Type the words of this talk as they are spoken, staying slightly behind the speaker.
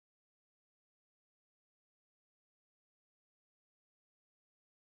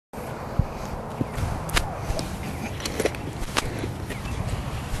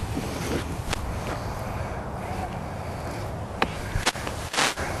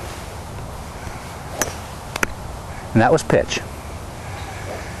And that was pitch.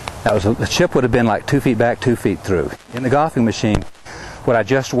 The chip would have been like 2 feet back, 2 feet through. In the golfing machine, what I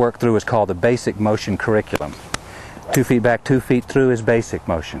just worked through is called the basic motion curriculum. 2 feet back, 2 feet through is basic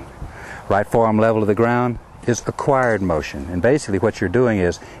motion. Right forearm level to the ground is acquired motion. And basically what you're doing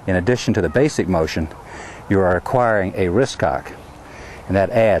is, in addition to the basic motion, you are acquiring a wrist cock. And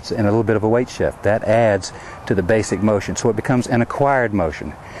that adds, and a little bit of a weight shift, that adds to the basic motion. So it becomes an acquired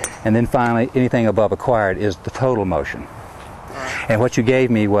motion. And then finally, anything above acquired is the total motion. And what you gave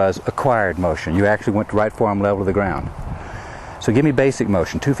me was acquired motion. You actually went to right forearm level to the ground. So give me basic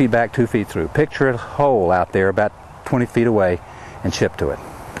motion, 2 feet back, 2 feet through. Picture a hole out there about 20 feet away and chip to it.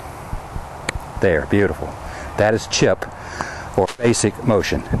 There, beautiful. That is chip, or basic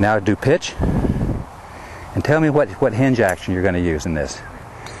motion. Now do pitch, and tell me what hinge action you're going to use in this.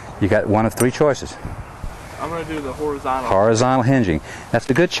 You got one of 3 choices. I'm going to do the horizontal. Horizontal hinging. That's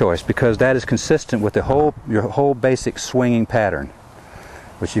a good choice because that is consistent with your whole basic swinging pattern,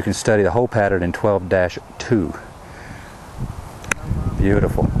 which you can study the whole pattern in 12-2.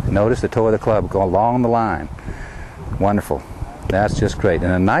 Beautiful. Notice the toe of the club go along the line. Wonderful. That's just great.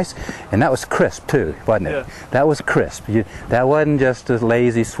 And that was crisp too, wasn't it? Yeah. That was crisp. That wasn't just a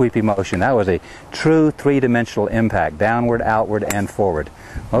lazy, sweepy motion. That was a true 3-dimensional impact, downward, outward, and forward.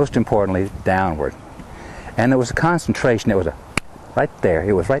 Most importantly, downward. And there was a concentration. It was right there.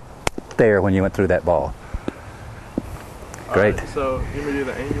 It was right there when you went through that ball. Great. Right, so you want me to do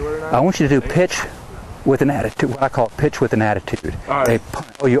the angular now? I want you to do pitch with an attitude. What I call pitch with an attitude. All right.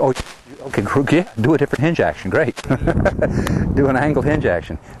 Okay, yeah, do a different hinge action. Great. Do an angled hinge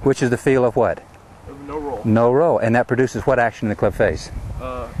action, which is the feel of what? No roll. No roll. And that produces what action in the club face?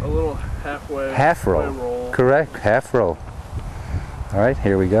 A little halfway. Half roll. Correct. Half roll. All right,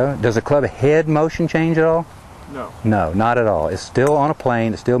 here we go. Does the club head motion change at all? No. No, not at all. It's still on a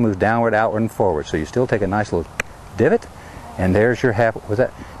plane. It still moves downward, outward, and forward. So you still take a nice little divot, and there's your half. Was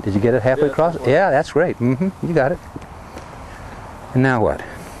that? Did you get it halfway across? Yeah, that's great. You got it. And now what?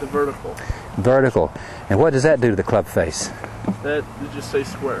 The vertical. Vertical. And what does that do to the club face? That it just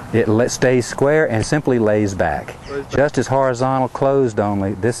stays square. It stays square and simply lays back. Just as horizontal closed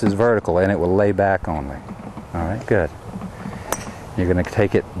only, this is vertical, and it will lay back only. All right, good. You're going to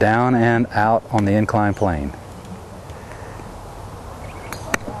take it down and out on the inclined plane.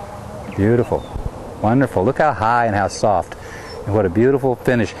 Beautiful. Wonderful. Look how high and how soft. And what a beautiful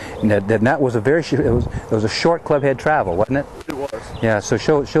finish. And that was a very it was a short club head travel, wasn't it? It was. Yeah, so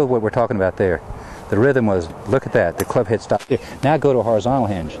show what we're talking about there. The rhythm was, look at that, the club head stopped here. Now go to a horizontal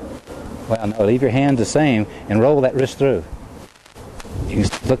hinge. Well, no, leave your hands the same and roll that wrist through. You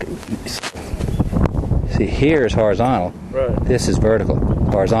can look, see, here is horizontal. Right. This is vertical.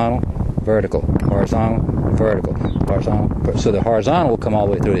 Horizontal, vertical, horizontal, vertical, horizontal. So the horizontal will come all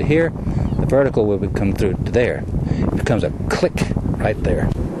the way through to here. The vertical will come through to there. It becomes a click right there.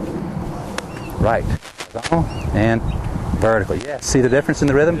 Right. Horizontal and vertical. Yeah. See the difference in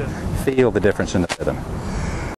the rhythm? Yeah. Feel the difference in the rhythm.